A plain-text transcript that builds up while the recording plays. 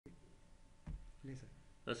Please, sir.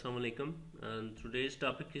 Assalamu alaikum, and today's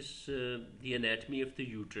topic is the anatomy of the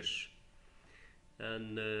uterus.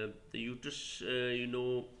 And the uterus,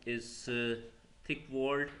 is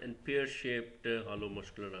thick-walled and pear-shaped hollow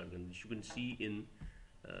muscular organ, which you can see in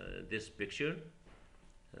this picture.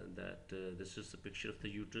 This is the picture of the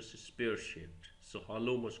uterus. It's pear-shaped, so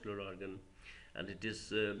hollow muscular organ, and it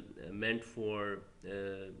is meant for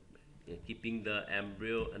keeping the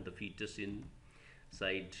embryo and the fetus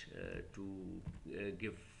inside to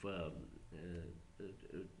give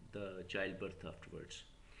the childbirth afterwards.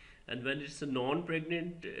 And when it's a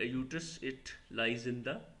non-pregnant uterus, it lies in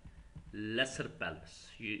the lesser pelvis.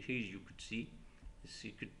 Here you could see,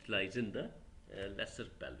 it lies in the lesser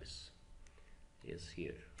pelvis. Yes,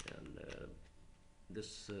 here, and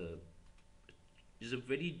this is a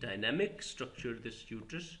very dynamic structure. This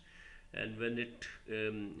uterus, and when it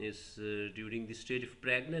is during the stage of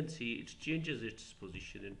pregnancy, it changes its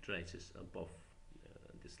position and rises above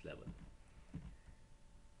this level.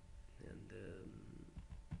 And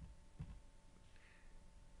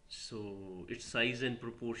so its size and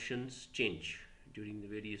proportions change during the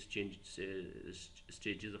various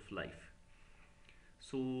stages of life.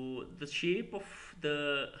 So the shape of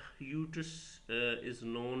the uterus is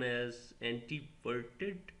known as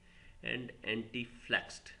anteverted and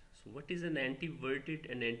anteflexed. So what is an anteverted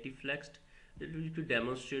and anteflexed? That we could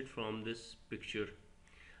demonstrate from this picture.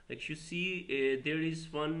 Like you see, there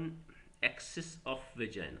is one axis of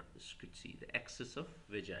vagina. As you could see, the axis of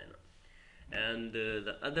vagina, and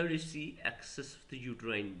the other is the axis of the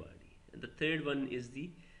uterine body, and the third one is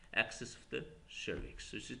the axis of the cervix.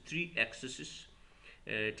 So it's three axes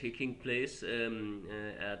taking place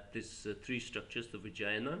at these three structures: the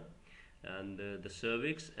vagina, and the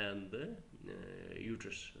cervix, and the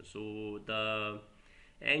uterus. So the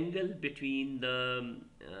angle between the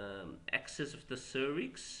axis of the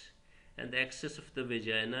cervix and the axis of the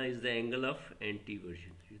vagina is the angle of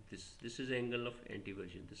anteversion. This is angle of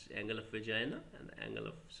anteversion. This is angle of vagina and the angle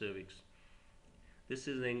of cervix. This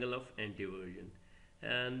is the angle of anteversion,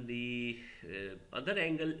 and the other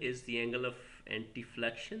angle is the angle of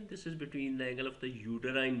anteflexion. This is between the angle of the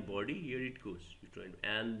uterine body. Here it goes, uterine,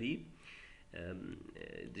 and the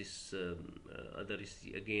this other is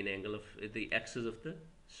the, again, angle of the axis of the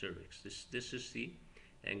cervix. This is the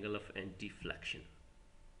angle of anteflexion.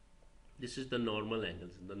 This is the normal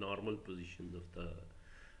angles, the normal positions of the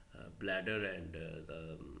bladder and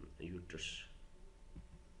the uterus.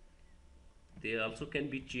 They also can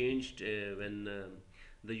be changed when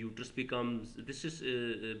the uterus becomes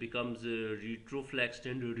retroflexed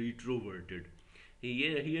and retroverted.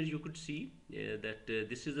 Here you could see that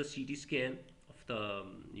this is a CT scan of the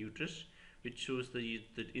uterus, which shows that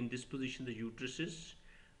in this position the uterus is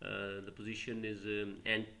the position is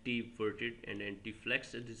anteverted and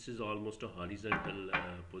anteflexed, and this is almost a horizontal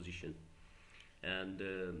position. And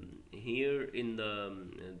here in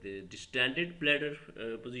the distended bladder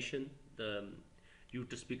position, the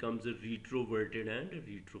uterus becomes retroverted and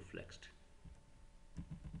retroflexed.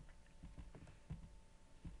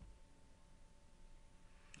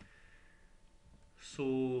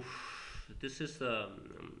 So this is the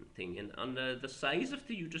thing, and the size of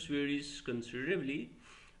the uterus varies considerably.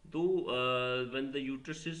 Though when the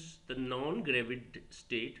uterus is the non-gravid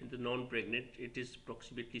state, the non-pregnant, it is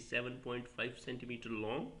approximately 7.5 centimeter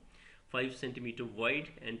long, 5 centimeter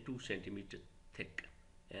wide, and 2 centimeter thick,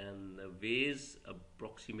 and weighs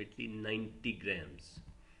approximately 90 grams.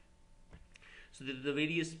 So the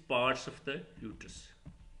various parts of the uterus.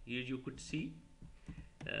 Here you could see,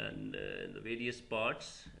 and the various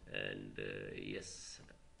parts, and yes,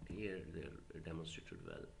 here they're demonstrated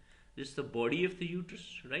well. This is the body of the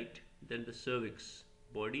uterus, right? Then the cervix,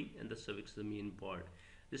 body, and the cervix, the main part.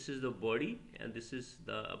 This is the body, and this is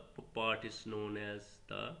the upper part is known as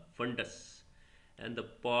the fundus, and the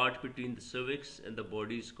part between the cervix and the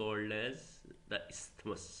body is called as the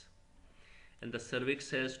isthmus. And the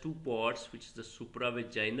cervix has two parts, which is the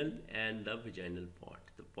supravaginal and the vaginal part.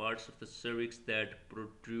 The parts of the cervix that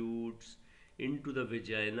protrudes into the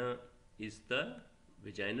vagina is the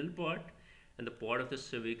vaginal part, and the part of the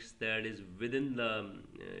cervix that is within the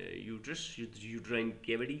uterus, uterine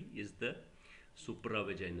cavity, is the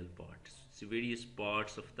supravaginal part. So various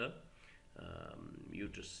parts of the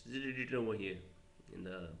uterus. This is written over here in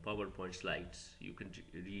the PowerPoint slides. You can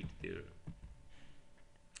read there.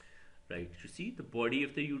 Right, you see the body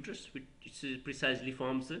of the uterus, which precisely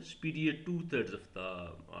forms the superior two-thirds of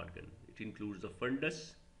the organ. It includes the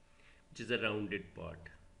fundus, which is a rounded part,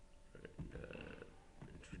 and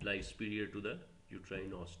it lies superior to the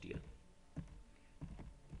uterine ostia.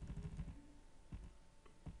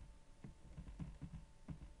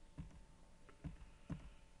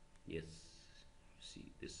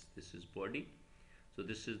 body. So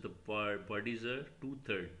this is the part, body is a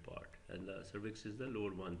 2/3 part, and the cervix is the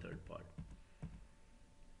lower 1/3 part.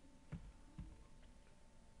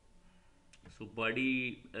 So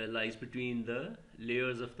body lies between the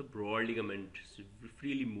layers of the broad ligament, so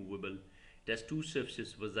freely movable. It has two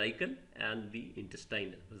surfaces, vesicle and the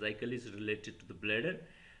intestinal. Vesicle is related to the bladder,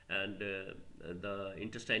 and the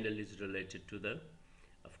intestinal is related to the,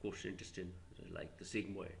 of course, intestine, like the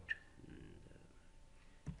sigmoid.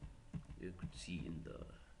 You could see in the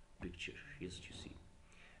picture. Yes, you see.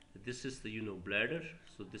 This is the bladder.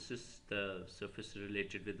 So this is the surface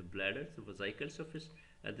related with the bladder, the vesicle surface,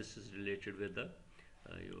 and this is related with the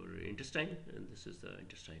your intestine, and this is the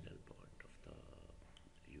intestinal part of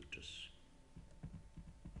the uterus.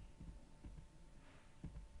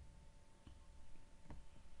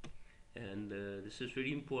 And this is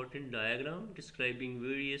very important diagram describing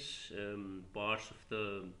various parts of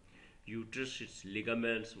the uterus, its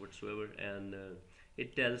ligaments whatsoever, and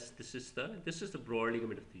it tells this is the broad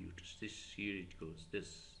ligament of the uterus. This here it goes.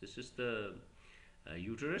 This is the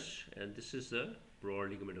uterus, and this is the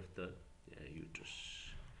broad ligament of the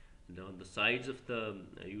uterus. And on the sides of the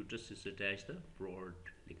uterus is attached the broad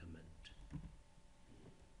ligament.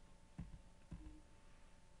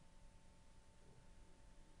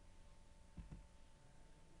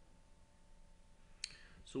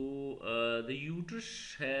 So the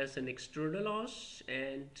uterus has an external os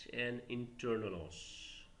and an internal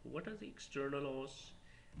os. What are the external os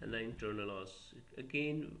and the internal os?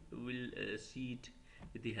 Again, we'll see it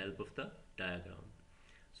with the help of the diagram.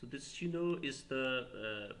 So this, is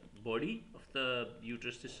the body of the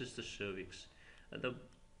uterus. This is the cervix. And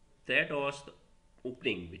that os, the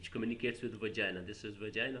opening which communicates with the vagina. This is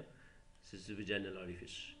vagina. This is the vaginal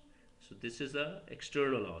orifice. So this is the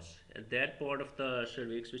external os, and that part of the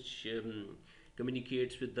cervix which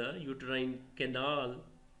communicates with the uterine canal,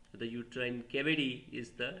 the uterine cavity, is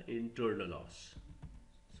the internal os.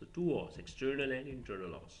 So two os, external and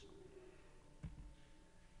internal os.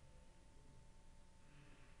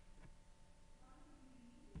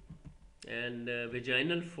 And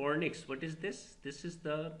vaginal fornix, what is this? This is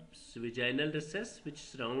the vaginal recess which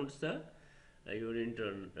surrounds the your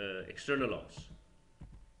external os.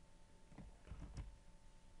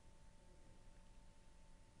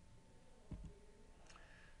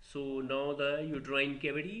 So now the uterine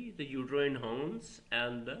cavity, the uterine horns,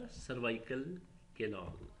 and the cervical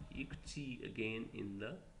canal. You could see again in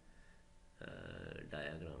the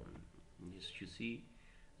diagram. Yes, you see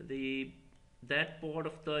that part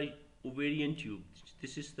of the ovarian tube.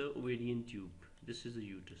 This is the ovarian tube. This is the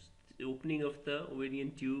uterus. The opening of the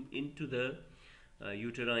ovarian tube into the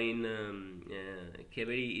uterine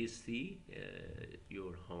cavity is the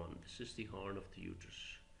your horn. This is the horn of the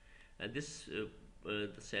uterus, and this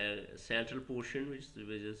the central portion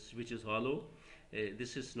which is hollow,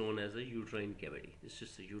 this is known as the uterine cavity. This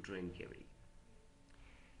is the uterine cavity.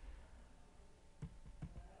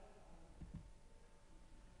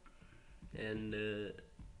 And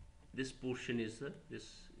this portion is the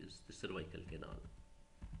cervical canal.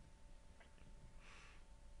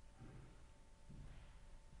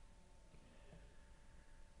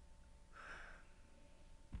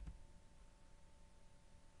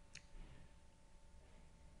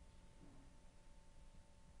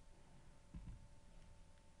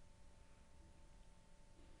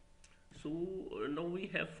 So now we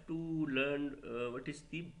have to learn what is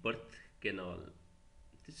the birth canal.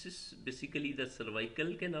 This is basically the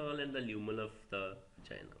cervical canal and the lumen of the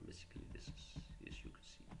vagina. Basically, this is, as you can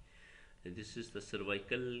see, this is the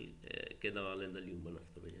cervical canal and the lumen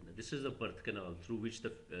of the vagina. This is the birth canal through which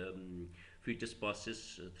the fetus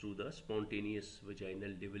passes through the spontaneous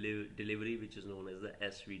vaginal delivery, which is known as the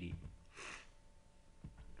SVD.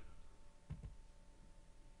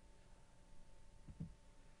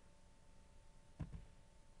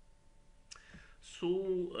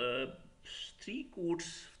 So, three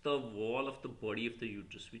coats the wall of the body of the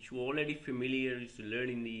uterus, which you already familiar is to learn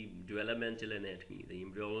in the developmental anatomy, the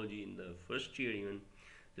embryology in the first year even.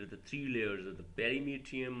 There are the three layers of the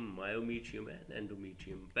perimetrium, myometrium, and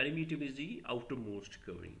endometrium. Perimetrium is the outermost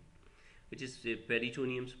covering, which is a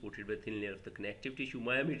peritoneum supported by thin layer of the connective tissue.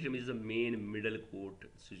 Myometrium is the main middle coat,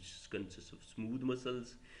 which consists of smooth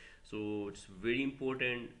muscles. So it's very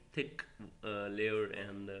important, thick layer,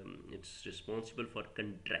 and it's responsible for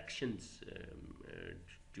contractions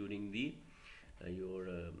during the your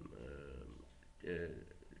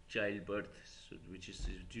childbirth, so, which is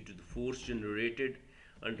due to the force generated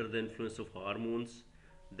under the influence of hormones.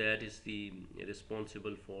 That is the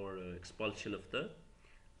responsible for expulsion of the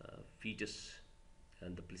fetus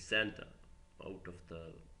and the placenta out of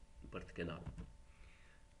the birth canal.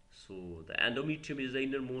 So the endometrium is the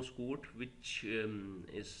innermost coat which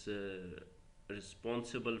is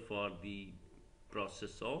responsible for the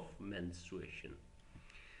process of menstruation.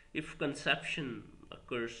 If conception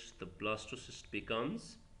occurs, the blastocyst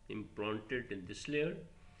becomes implanted in this layer,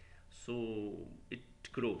 so it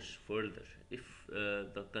grows further. If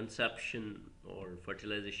the conception or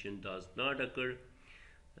fertilization does not occur,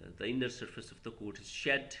 the inner surface of the coat is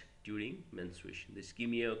shed during menstruation. The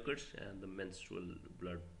ischemia occurs and the menstrual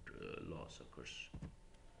blood loss occurs.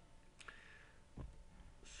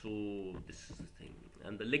 So this is the thing.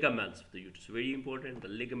 And the ligaments of the uterus, very important, the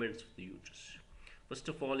ligaments of the uterus. First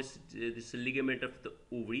of all, is this ligament of the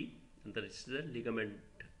ovary, and that is the ligament,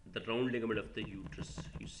 the round ligament of the uterus.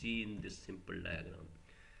 You see in this simple diagram.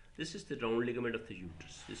 This is the round ligament of the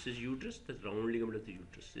uterus. This is uterus, the round ligament of the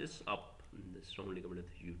uterus is up in this round ligament of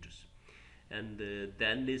the uterus. And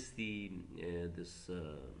then is the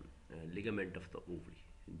ligament of the ovary.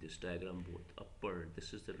 In this diagram, both upper,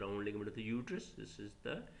 this is the round ligament of the uterus, this is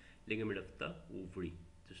the ligament of the ovary.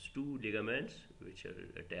 There's two ligaments which are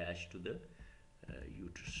attached to the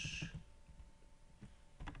uterus.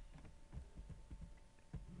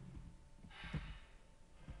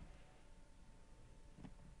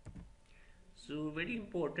 So very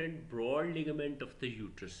important, broad ligament of the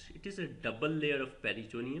uterus. It is a double layer of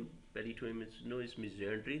peritoneum. Peritoneum is known as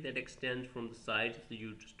mesentery that extends from the sides of the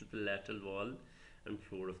uterus to the lateral wall and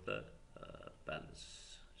floor of the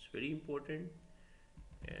pelvis. It's very important,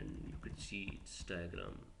 and you could see its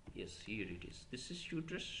diagram. Yes, here it is. This is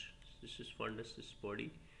uterus, this is fundus, this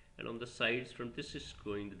body, and on the sides from this is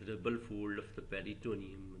going the double fold of the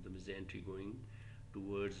peritoneum, the mesentery going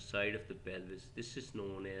towards the side of the pelvis. This is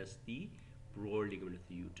known as the broad ligament of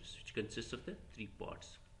the uterus, which consists of the three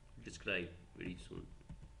parts. Describe very soon.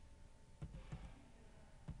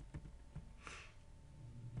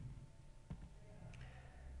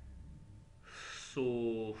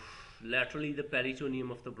 So laterally, the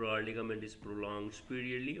peritoneum of the broad ligament is prolonged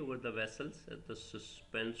superiorly over the vessels at the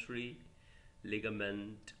suspensory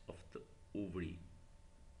ligament of the ovary.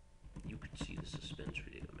 You can see the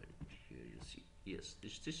suspensory ligament here. You see, yes,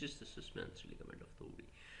 this is the suspensory ligament of the ovary.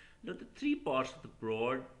 Now the three parts of the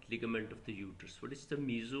broad ligament of the uterus. What is the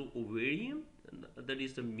meso-ovarium? And the other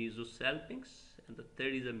is the mesosalpinx, and the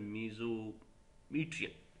third is the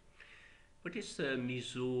mesometrium. What is the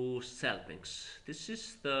mesosalpinx? This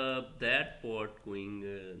is that part going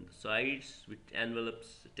the sides, which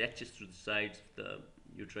envelops, attaches to the sides of the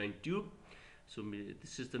uterine tube. So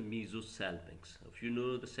this is the mesosalpinx. If you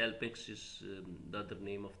know, the salpinx is the other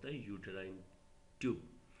name of the uterine tube.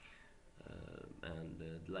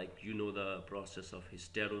 Like you know the process of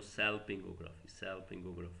hysterosalpingography.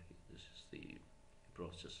 Salpingography. This is the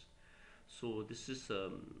process. So this is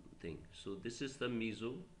thing. So this is the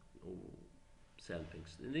mesosalpinx.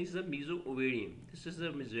 This is the meso-ovarium. This is the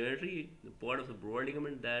mesentery, the part of the broad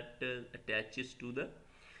ligament that attaches to the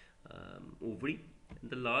ovary. And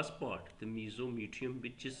the last part, the mesometrium,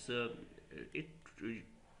 which is it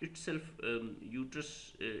itself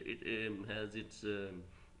uterus. It has its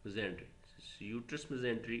mesentery. This uterus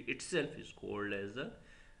mesentery itself is called as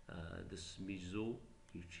this mesometrium.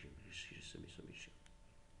 Here is the mesometrium.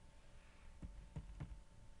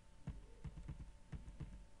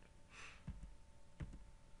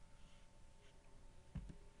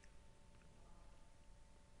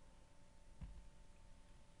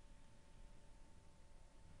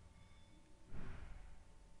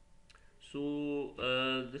 So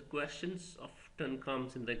the questions often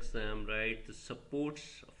comes in the exam, right? The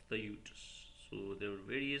supports of the uterus. So there are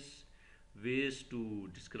various ways to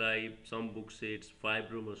describe. Some books say it's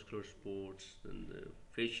fibromuscular supports and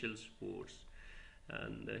facial supports.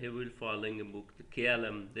 And here we're following a book, the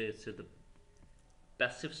KLM. They say the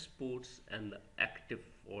passive supports and the active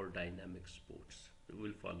or dynamic supports.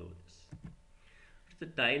 We'll follow this. The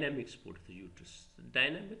dynamic support of the uterus. The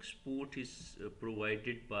dynamic support is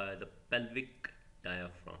provided by the pelvic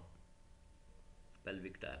diaphragm.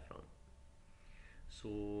 Pelvic diaphragm.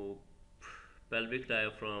 So, pelvic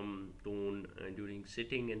diaphragm tone during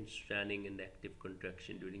sitting and standing and active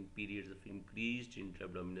contraction during periods of increased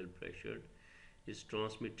intra-abdominal pressure is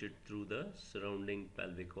transmitted through the surrounding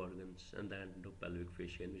pelvic organs and the endopelvic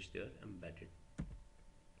fascia in which they are embedded.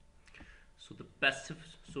 So the passive,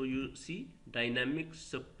 so you see dynamic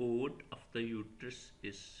support of the uterus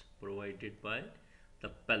is provided by the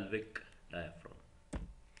pelvic diaphragm.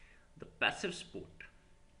 The passive support,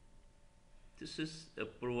 this is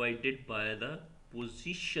provided by the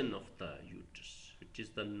position of the uterus, which is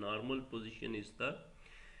the normal position is the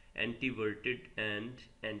anteverted and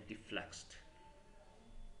anteflexed.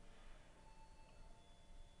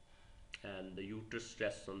 And and the uterus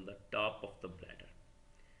rests on the top of the bladder.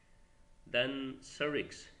 Then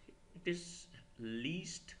cervix, it is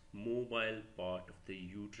least mobile part of the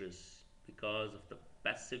uterus because of the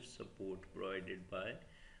passive support provided by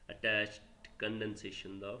attached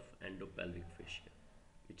condensation of endopelvic fascia,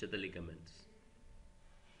 which are the ligaments.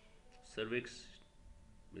 Cervix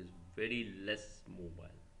is very less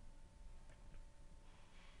mobile.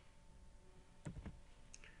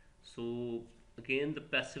 So again, the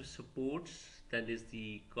passive supports, that is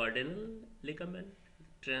the cardinal ligament,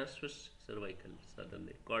 transverse cervical, so the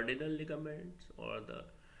cardinal ligaments or the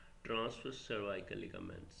transverse cervical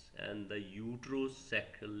ligaments, and the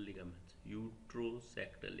uterosacral ligaments.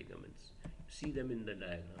 Uterosacral ligaments. You see them in the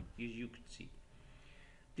diagram. You could see.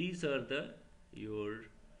 These are the your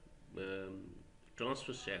um,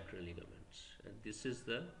 transverse sacral ligaments, and this is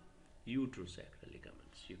the uterosacral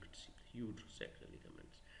ligaments. You could see the uterosacral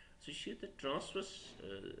ligaments. So here the transverse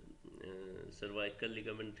cervical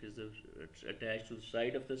ligament is attached to the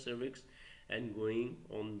side of the cervix and going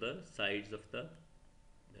on the sides of the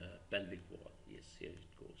pelvic wall. Yes, here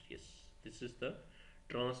it goes. Yes, this is the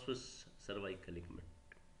transverse cervical ligament,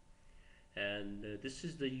 and this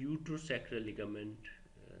is the uterosacral ligament.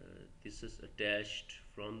 This is attached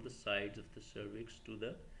from the sides of the cervix to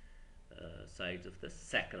the sides of the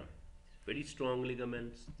sacrum. Very strong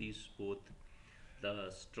ligaments, these both,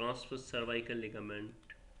 the transverse cervical ligament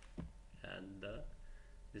and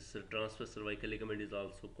this transverse cervical ligament is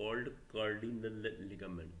also called cardinal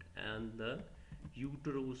ligament, and the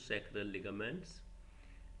uterosacral ligaments,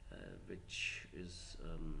 which is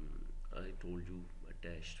I told you,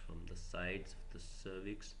 attached from the sides of the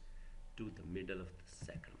cervix to the middle of the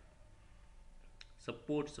sacrum.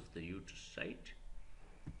 Supports of the uterus, right?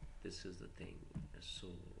 This is the thing. So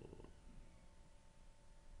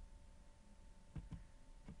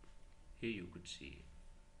here you could see,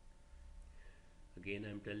 again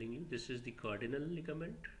I'm telling you, this is the cardinal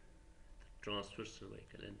ligament, the transverse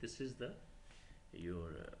cervical, and this is the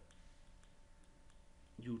your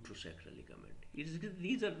uterosacral ligament.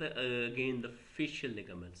 These are the again the fascial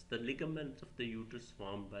ligaments, the ligaments of the uterus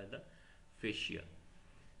formed by the fascia.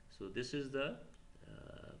 So this is the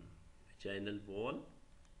vaginal wall,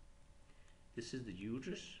 this is the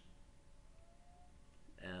uterus,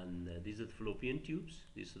 and these are the fallopian tubes,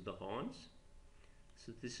 these are the horns.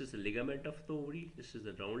 So this is the ligament of the ovary, this is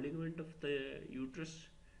the round ligament of the uterus,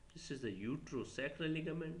 this is the uterosacral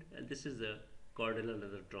ligament, and this is the cardinal or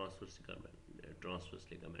the transverse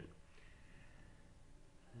ligament.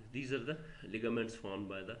 These are the ligaments formed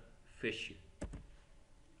by the fascia.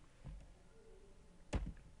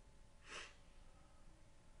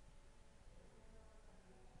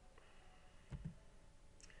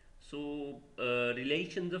 So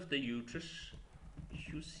relations of the uterus,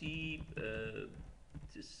 you see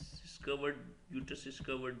this is covered, uterus is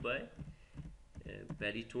covered by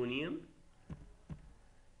peritoneum,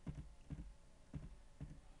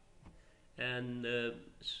 and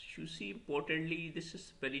you see importantly, this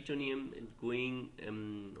is peritoneum going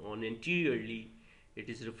on anteriorly, it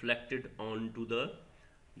is reflected onto the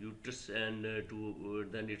uterus, and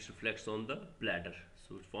then it reflects on the bladder,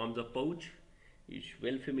 so it forms a pouch. You're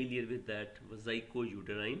well familiar with that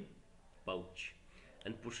vesico-uterine pouch,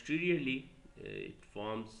 and posteriorly it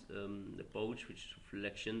forms the pouch which is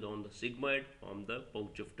reflection on the sigmoid, from the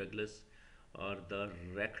pouch of Douglas, or the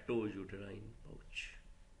recto-uterine pouch.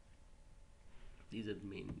 These are the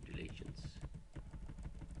main relations.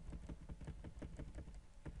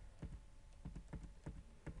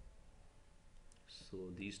 So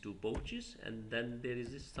these two pouches, and then there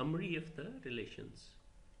is a summary of the relations.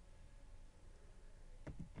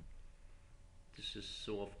 This is,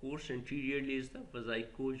 so of course anteriorly is the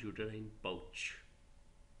vesico-uterine pouch,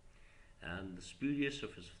 and the superior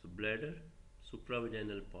surface of the bladder,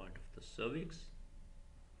 supravaginal part of the cervix,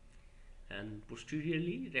 and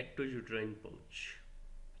posteriorly recto-uterine pouch,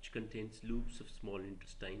 which contains loops of small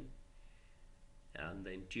intestine, and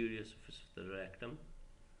the interior surface of the rectum,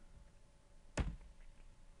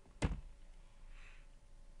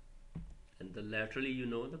 and the laterally, you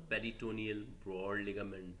know, the peritoneal broad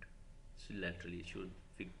ligament. So laterally, showed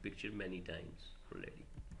picture many times already.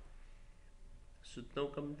 So now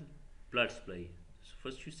come the blood supply. So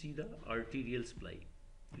first you see the arterial supply.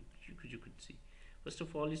 You could see. First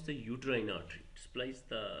of all is the uterine artery. It supplies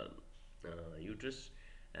the uterus,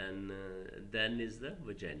 and then is the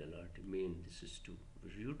vaginal artery. Main, this is two: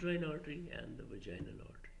 uterine artery and the vaginal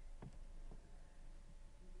artery.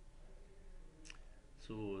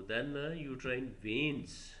 So then the uterine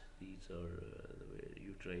veins. These are the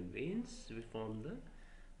uterine veins. We form the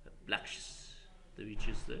plexus, which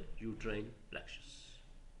is the uterine plexus.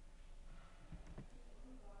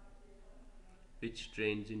 which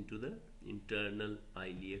drains into the internal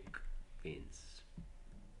iliac veins.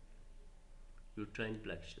 Uterine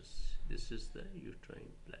plexus. This is the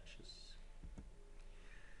uterine plexus.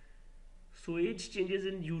 So age changes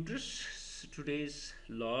in uterus. Today's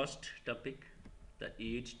last topic, the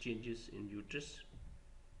age changes in uterus.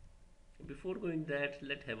 Before going that,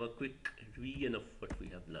 let's have a quick revision of what we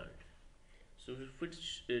have learned. So if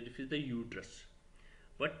it's the uterus,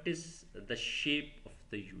 what is the shape of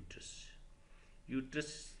the uterus?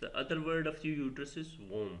 Uterus, the other word of the uterus is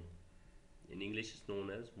womb. In English it's known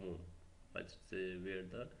as womb. That's where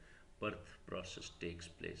the birth process takes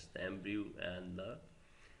place. The embryo and the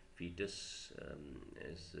fetus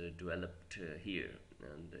is developed here,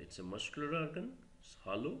 and it's a muscular organ. It's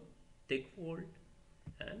hollow, thick-walled,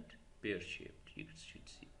 and pear-shaped. You should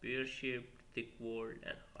see pear-shaped, thick-walled,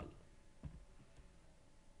 and hollow.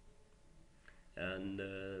 And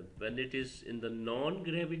when it is in the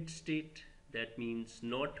non-gravid state, that means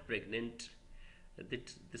not pregnant,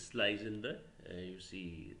 this lies in the you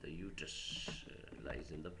see the uterus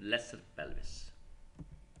lies in the lesser pelvis.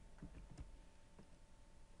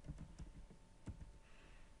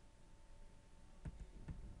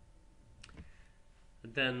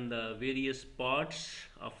 Then the various parts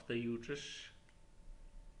of the uterus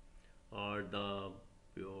are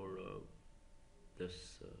your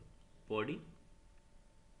body,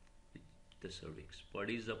 the cervix.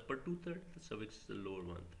 Body is upper 2/3, the cervix is the lower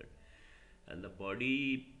 1/3, and the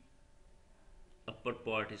body upper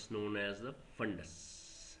part is known as the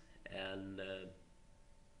fundus, and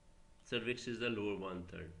cervix is the lower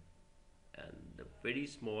 1/3, and the very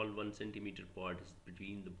small 1 centimeter part is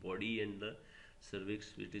between the body and the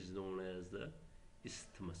cervix, which is known as the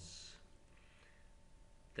isthmus.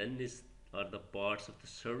 Then are the parts of the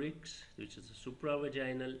cervix, which is the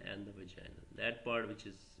supravaginal and the vaginal. That part which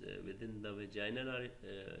is within the vaginal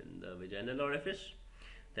in the vaginal orifice,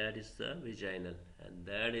 that is the vaginal, and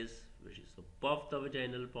that is which is above the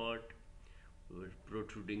vaginal part,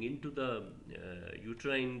 protruding into the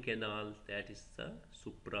uterine canal. That is the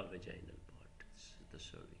supravaginal part. This is the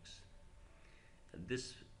cervix, and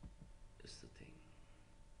this is the thing.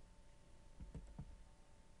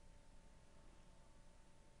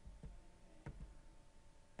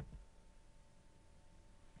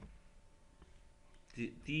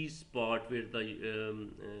 These part where the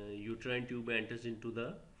uterine tube enters into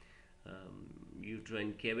the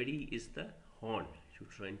uterine cavity is the horn,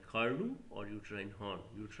 uterine carnu or uterine horn.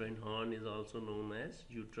 Uterine horn is also known as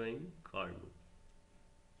uterine carnu.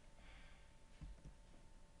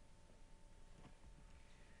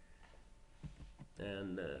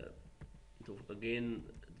 And so again,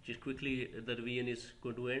 just quickly, the revision is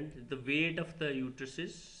going to end. The weight of the uterus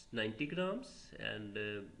is 90 grams, and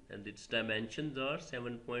its dimensions are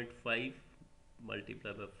 7.5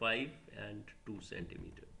 multiplied by 5 and 2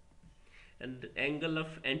 centimeter. And angle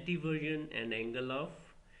of anteversion and angle of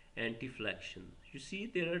anteflexion. You see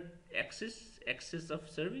there are axis of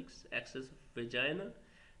cervix, axis of vagina,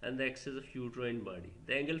 and the axis of uterine body.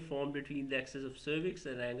 The angle formed between the axis of cervix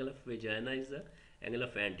and the angle of vagina is the angle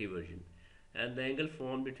of anteversion, and the angle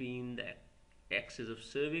formed between the axis of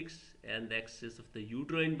cervix and the axis of the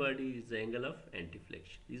uterine body is the angle of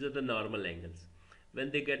anteflexion. These are the normal angles. When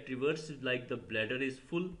they get reversed, like the bladder is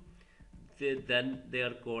full, then they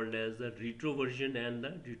are called as the retroversion and the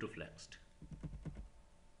retroflexed.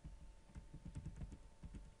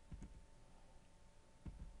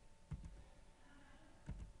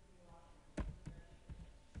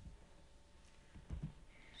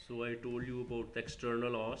 So I told you about the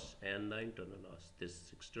external os and the internal os.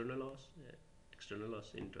 This external os,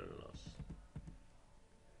 internal os.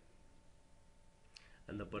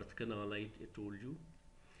 And the birth canal, I told you,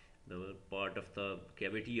 the part of the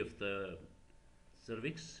cavity of the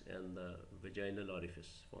cervix and the vaginal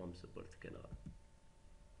orifice forms the birth canal.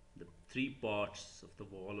 The three parts of the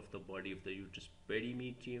wall of the body of the uterus: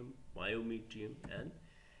 perimetrium, myometrium, and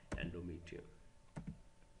endometrium.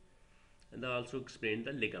 And I also explained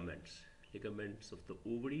the ligaments. Ligaments of the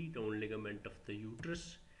ovary, down ligament of the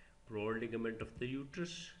uterus, broad ligament of the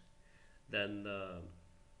uterus, then the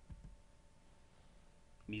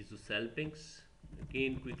mesosalpinx.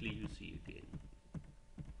 Again, quickly you see again.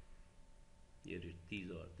 Here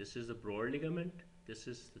this is the broad ligament. This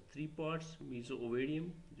is the three parts: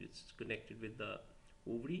 mesoovarium, it's connected with the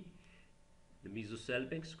ovary, the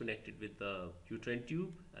mesosalpinx connected with the uterine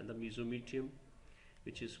tube, and the mesometrium,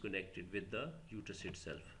 which is connected with the uterus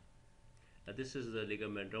itself. And this is the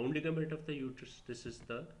ligament, round ligament of the uterus. This is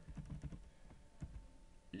the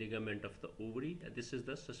ligament of the ovary, and this is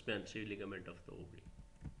the suspensory ligament of the ovary.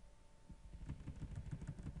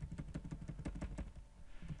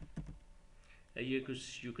 You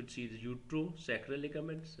could see the uterosacral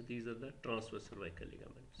ligaments. These are the transverse cervical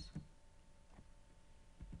ligaments.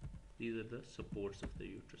 These are the supports of the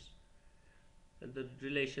uterus. And the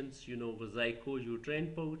relations,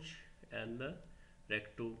 vesico-uterine pouch and the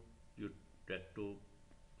recto with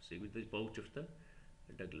the pouch of the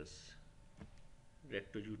Douglas,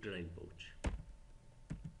 recto-uterine pouch.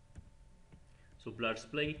 So blood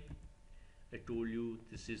supply, I told you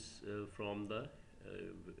this is from the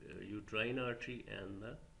uterine artery and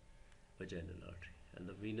the vaginal artery, and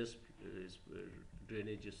the venous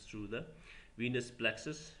drainage is through the venous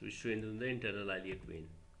plexus, which drains in the internal iliac vein.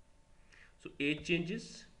 So age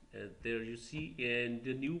changes. There you see in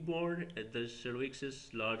the newborn, the cervix is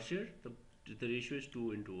larger. The ratio is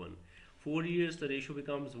 2:1. 4 years, the ratio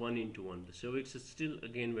becomes 1:1. The cervix is still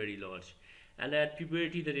again very large, and at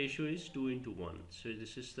puberty the ratio is 2:1. So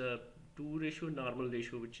this is the 2 ratio, normal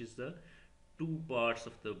ratio, which is the 2 parts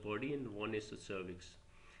of the body, and one is the cervix.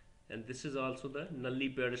 And this is also the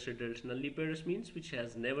nulliparous adult. Nulliparous means which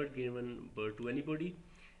has never given birth to anybody,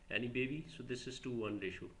 any baby. So this is 2:1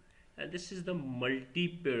 ratio. And this is the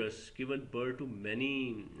multiparous, given birth to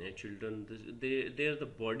many children. There the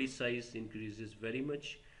body size increases very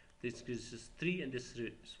much. This increases 3 and this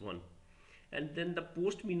is 1. And then the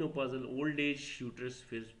postmenopausal old age uterus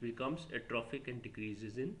becomes atrophic and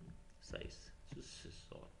decreases in size. So this is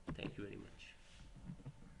all. Thank you very much.